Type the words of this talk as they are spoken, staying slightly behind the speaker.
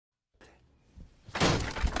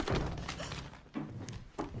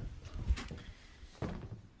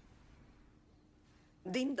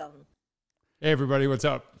Ding dong. Hey everybody, what's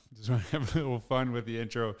up? Just want to have a little fun with the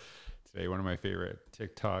intro today. One of my favorite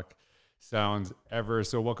TikTok sounds ever.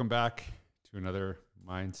 So welcome back to another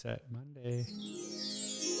Mindset Monday.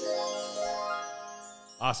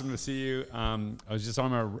 Awesome to see you. I was just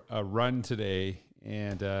on a run today,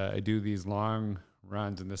 and I do these long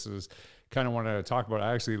runs, and this is kind of what I talk about.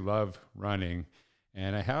 I actually love running,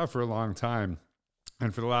 and I have for a long time.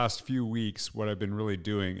 And for the last few weeks, what I've been really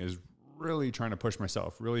doing is really trying to push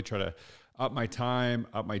myself, really try to up my time,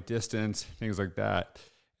 up my distance, things like that.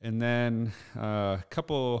 And then a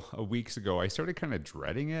couple of weeks ago, I started kind of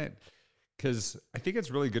dreading it because I think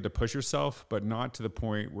it's really good to push yourself, but not to the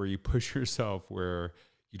point where you push yourself where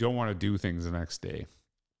you don't want to do things the next day.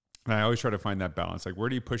 And I always try to find that balance. Like, where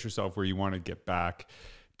do you push yourself where you want to get back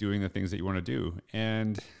doing the things that you want to do?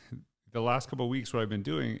 And the last couple of weeks, what I've been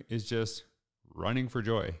doing is just running for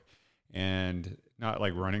joy. And not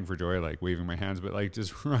like running for joy, like waving my hands, but like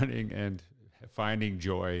just running and finding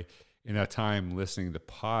joy in that time, listening to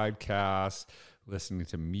podcasts, listening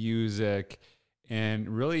to music, and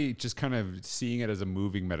really just kind of seeing it as a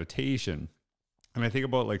moving meditation. And I think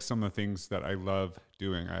about like some of the things that I love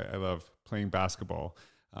doing. I love playing basketball.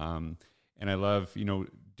 And I love,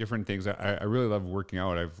 different things. I really love working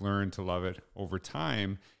out. I've learned to love it over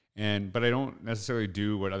time. But I don't necessarily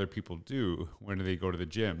do what other people do when they go to the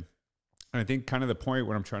gym. And I think kind of the point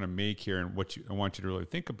what I'm trying to make here and what I want you to really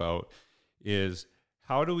think about is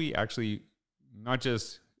how do we actually not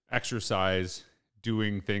just exercise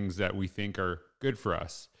doing things that we think are good for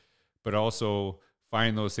us, but also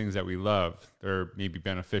find those things that we love that are maybe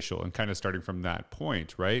beneficial, and kind of starting from that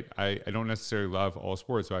point, right? I don't necessarily love all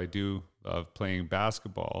sports, so I do love playing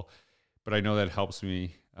basketball, but I know that helps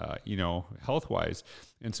me health-wise.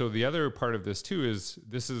 And so the other part of this too is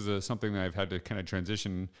this is something that I've had to kind of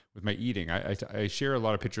transition with my eating. I share a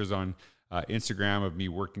lot of pictures on Instagram of me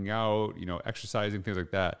working out, exercising, things like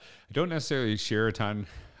that. I don't necessarily share a ton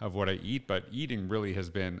of what I eat, but eating really has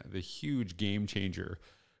been the huge game changer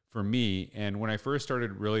for me. And when I first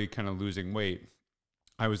started really kind of losing weight,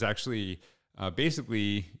 I was actually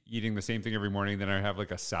basically eating the same thing every morning. Then I have like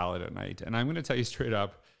a salad at night. And I'm going to tell you straight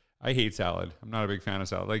up, I hate salad. I'm not a big fan of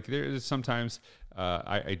salad. Like there's sometimes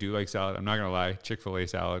I do like salad. I'm not going to lie. Chick-fil-A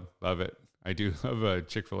salad, love it. I do love a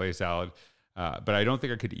Chick-fil-A salad, but I don't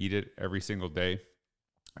think I could eat it every single day.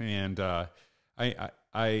 And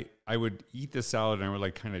I would eat the salad and I would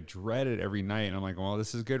like kind of dread it every night. And I'm like, well,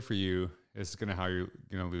 this is good for you. This is how you're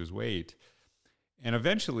going to lose weight. And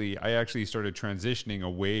eventually I actually started transitioning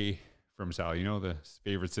away from salad. The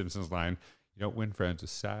favorite Simpsons line, you don't win friends with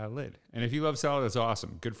salad. And if you love salad, that's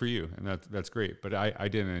awesome. Good for you. And that's great. But I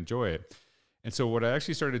didn't enjoy it. And so what I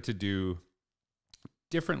actually started to do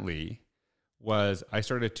differently was I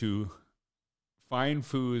started to find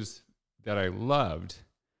foods that I loved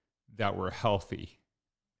that were healthy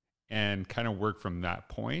and kind of work from that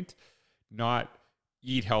point, not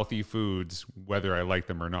eat healthy foods, whether I like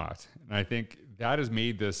them or not. And I think that has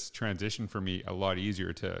made this transition for me a lot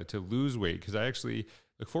easier to lose weight, because I actually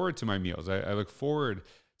look forward to my meals. I look forward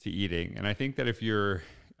to eating. And I think that if you're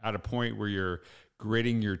at a point where you're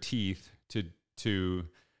gritting your teeth to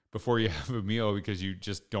before you have a meal because you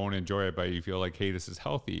just don't enjoy it, but you feel like, hey, this is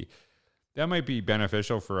healthy, that might be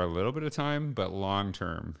beneficial for a little bit of time, but long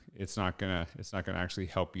term, it's not gonna actually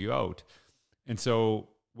help you out. And so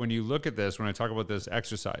when you look at this, when I talk about this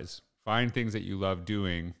exercise, find things that you love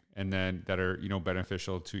doing and then that are,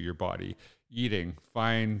 beneficial to your body. Eating,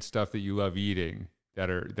 find stuff that you love eating that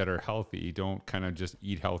are healthy. Don't kind of just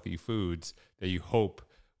eat healthy foods that you hope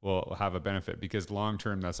will have a benefit, because long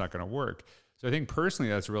term that's not going to work. So I think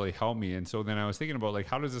personally that's really helped me. And so then I was thinking about like,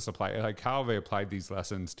 how does this apply? Like, how have I applied these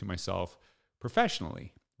lessons to myself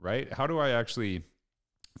professionally, right? How do I actually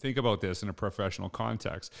think about this in a professional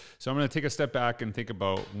context? So I'm going to take a step back and think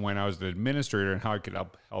about when I was an administrator and how I could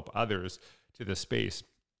help others to this space.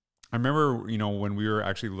 I remember, when we were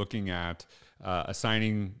actually looking at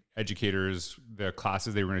assigning educators the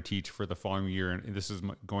classes they were going to teach for the following year, and this is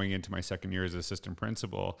going into my second year as assistant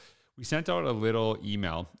principal, we sent out a little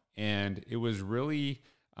email, and it was really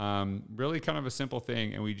kind of a simple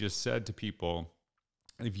thing. And we just said to people,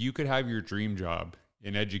 if you could have your dream job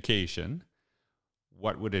in education,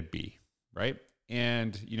 what would it be, right?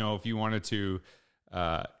 And, if you wanted to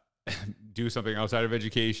do something outside of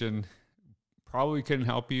education, probably couldn't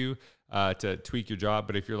help you to tweak your job.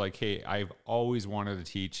 But if you're like, hey, I've always wanted to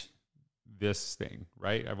teach this thing,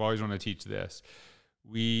 right? I've always wanted to teach this.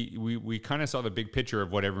 We kind of saw the big picture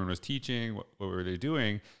of what everyone was teaching, what were they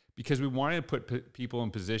doing, because we wanted to put people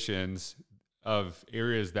in positions of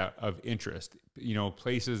areas of interest,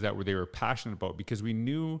 places that they were passionate about, because we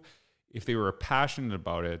knew if they were passionate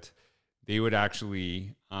about it, they would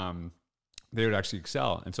actually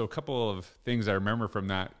excel. And so a couple of things I remember from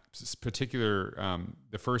that particular,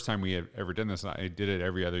 the first time we had ever done this, and I did it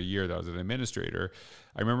every other year that I was an administrator.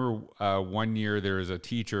 I remember one year there was a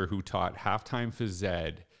teacher who taught halftime phys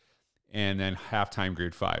ed and then halftime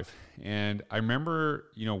grade 5. And I remember,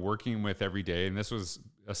 working with every day, and this was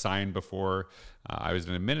assigned before I was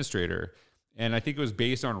an administrator. And I think it was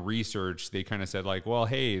based on research. They kind of said like, well,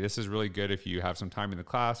 hey, this is really good if you have some time in the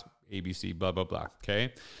class, ABC, blah, blah, blah.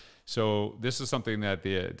 Okay. So this is something that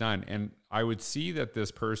they had done. And I would see that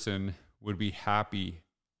this person would be happy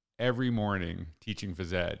every morning teaching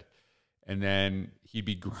phys ed. And then he'd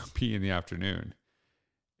be grumpy in the afternoon.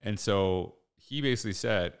 And so he basically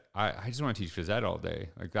said, I just want to teach phys ed all day.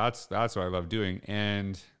 Like that's what I love doing.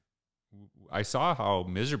 And I saw how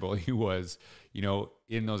miserable he was,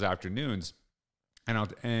 in those afternoons.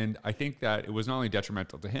 And I think that it was not only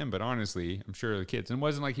detrimental to him, but honestly, I'm sure the kids. And it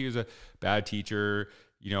wasn't like he was a bad teacher,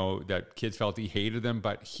 that kids felt he hated them,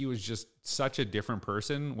 but he was just such a different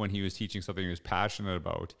person when he was teaching something he was passionate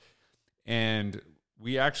about. And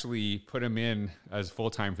we actually put him in as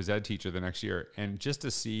full-time phys ed teacher the next year. And just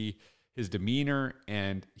to see his demeanor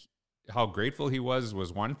and how grateful he was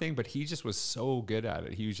one thing, but he just was so good at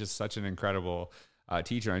it. He was just such an incredible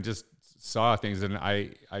teacher. I just saw things, and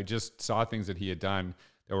I just saw things that he had done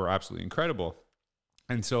that were absolutely incredible.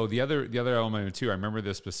 And so the other element of it too, I remember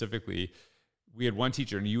this specifically. We had one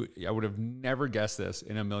teacher, and I would have never guessed this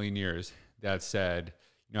in a million years, that said,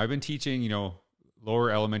 I've been teaching,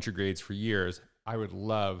 lower elementary grades for years. I would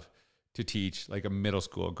love to teach like a middle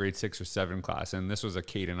school, grade 6 or 7 class. And this was a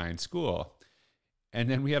K-9 school. And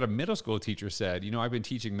then we had a middle school teacher said, I've been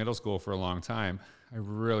teaching middle school for a long time. I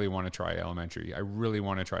really want to try elementary. I really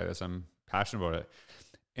want to try this. I'm passionate about it.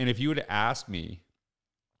 And if you would have asked me,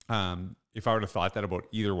 if I would have thought that about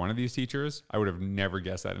either one of these teachers, I would have never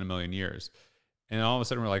guessed that in a million years. And all of a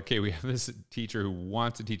sudden we're like, okay, we have this teacher who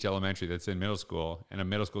wants to teach elementary that's in middle school, and a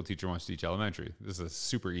middle school teacher wants to teach elementary. This is a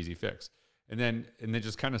super easy fix. And then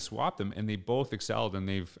just kind of swapped them, and they both excelled,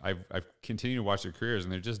 and I've continued to watch their careers,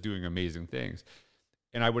 and they're just doing amazing things.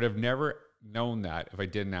 And I would have never known that if I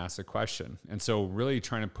didn't ask the question. And so really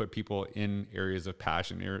trying to put people in areas of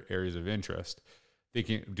passion, areas of interest,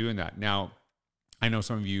 doing that. Now, I know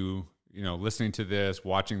some of you, listening to this,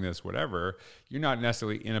 watching this, whatever, you're not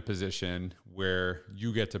necessarily in a position where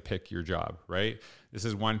you get to pick your job, right? This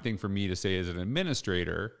is one thing for me to say as an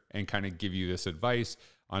administrator and kind of give you this advice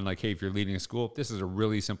on like, hey, if you're leading a school, this is a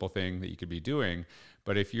really simple thing that you could be doing.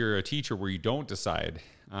 But if you're a teacher where you don't decide,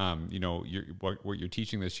 what you're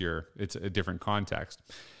teaching this year, it's a different context.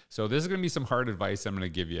 So this is going to be some hard advice I'm going to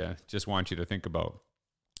give you. Just want you to think about.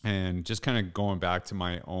 And just kind of going back to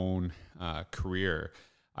my own career,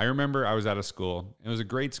 I remember I was at a school. It was a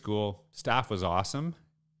great school. Staff was awesome,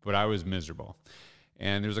 but I was miserable.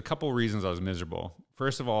 And there's a couple of reasons I was miserable.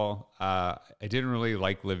 First of all, I didn't really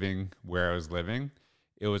like living where I was living.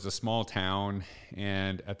 It was a small town.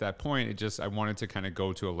 And at that point, I wanted to kind of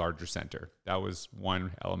go to a larger center. That was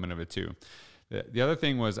one element of it too. The other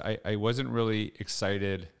thing was I wasn't really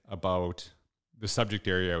excited about the subject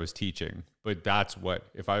area I was teaching, but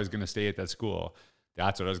if I was going to stay at that school,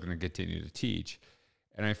 that's what I was going to continue to teach.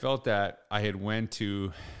 And I felt that I had went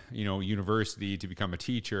to, university to become a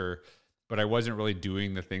teacher, but I wasn't really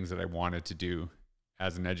doing the things that I wanted to do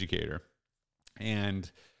as an educator.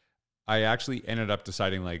 And I actually ended up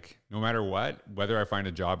deciding, like, no matter what, whether I find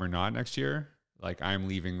a job or not next year, like, I'm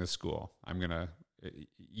leaving the school. I'm going to,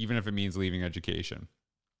 even if it means leaving education.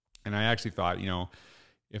 And I actually thought,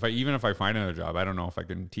 even if I find another job, I don't know if I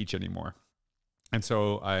can teach anymore. And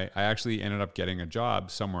so I actually ended up getting a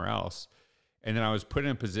job somewhere else. And then I was put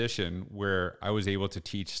in a position where I was able to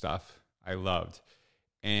teach stuff I loved.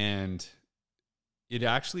 And it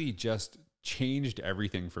actually just changed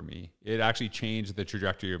everything for me. It actually changed the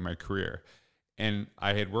trajectory of my career. And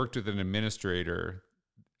I had worked with an administrator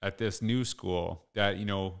at this new school that,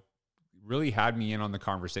 really had me in on the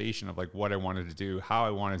conversation of like what I wanted to do, how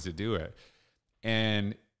I wanted to do it.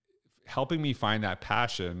 And helping me find that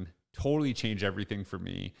passion totally changed everything for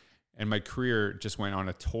me. And my career just went on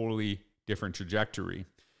a totally different trajectory.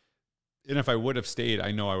 And if I would have stayed,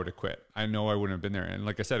 I know I would have quit. I know I wouldn't have been there. And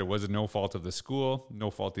like I said, it was no fault of the school,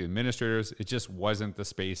 no fault of the administrators. It just wasn't the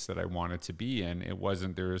space that I wanted to be in.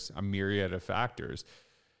 There's a myriad of factors.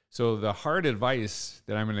 So the hard advice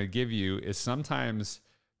that I'm going to give you is sometimes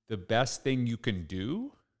the best thing you can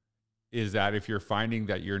do is that if you're finding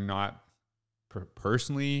that you're not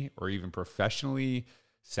personally or even professionally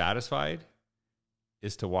satisfied,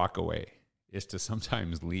 is to walk away, is to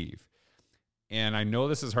sometimes leave. And I know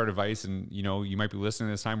this is hard advice, and you know, you might be listening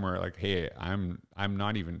this time where like, hey, I'm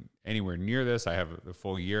not even anywhere near this. I have the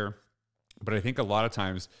full year. But I think a lot of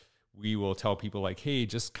times we will tell people like, hey,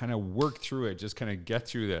 just kind of work through it, just kind of get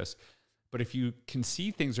through this. But if you can see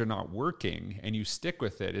things are not working and you stick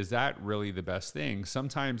with it, is that really the best thing?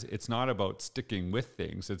 Sometimes it's not about sticking with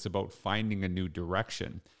things. It's about finding a new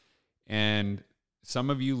direction. And some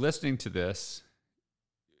of you listening to this,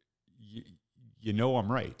 you know I'm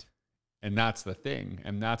right. And that's the thing.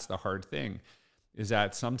 And that's the hard thing, is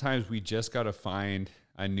that sometimes we just got to find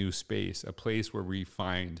a new space, a place where we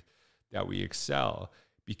find that we excel.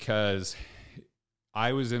 Because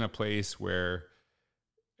I was in a place where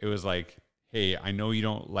it was like, hey, I know you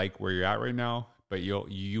don't like where you're at right now, but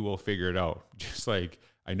you will figure it out. Just like,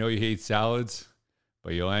 I know you hate salads,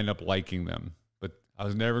 but you'll end up liking them. But I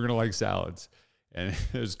was never going to like salads. And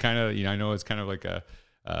it was kind of, you know, I know it's kind of like a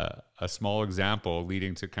small example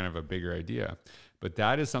leading to kind of a bigger idea. But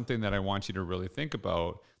that is something that I want you to really think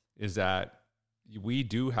about, is that we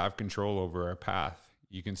do have control over our path.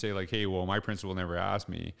 You can say like, hey, well, my principal never asked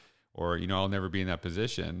me, or, you know, I'll never be in that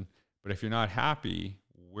position. But if you're not happy,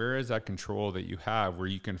 where is that control that you have where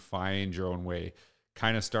you can find your own way?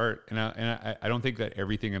 Kind of start. And I don't think that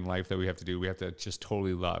everything in life that we have to do, we have to just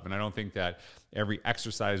totally love. And I don't think that every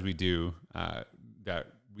exercise we do, that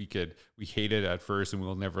we hate it at first and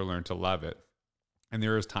we'll never learn to love it. And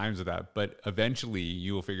there is times of that, but eventually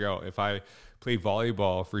you will figure out, if I play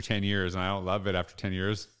volleyball for 10 years and I don't love it after 10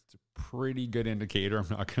 years, it's a pretty good indicator I'm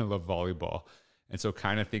not going to love volleyball. And so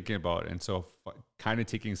kind of thinking about it, and so kind of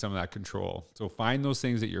taking some of that control. So find those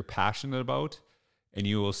things that you're passionate about, and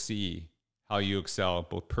you will see how you excel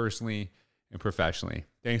both personally and professionally.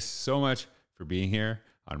 Thanks so much for being here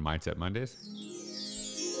on Mindset Mondays.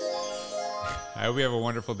 I hope you have a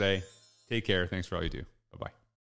wonderful day. Take care. Thanks for all you do.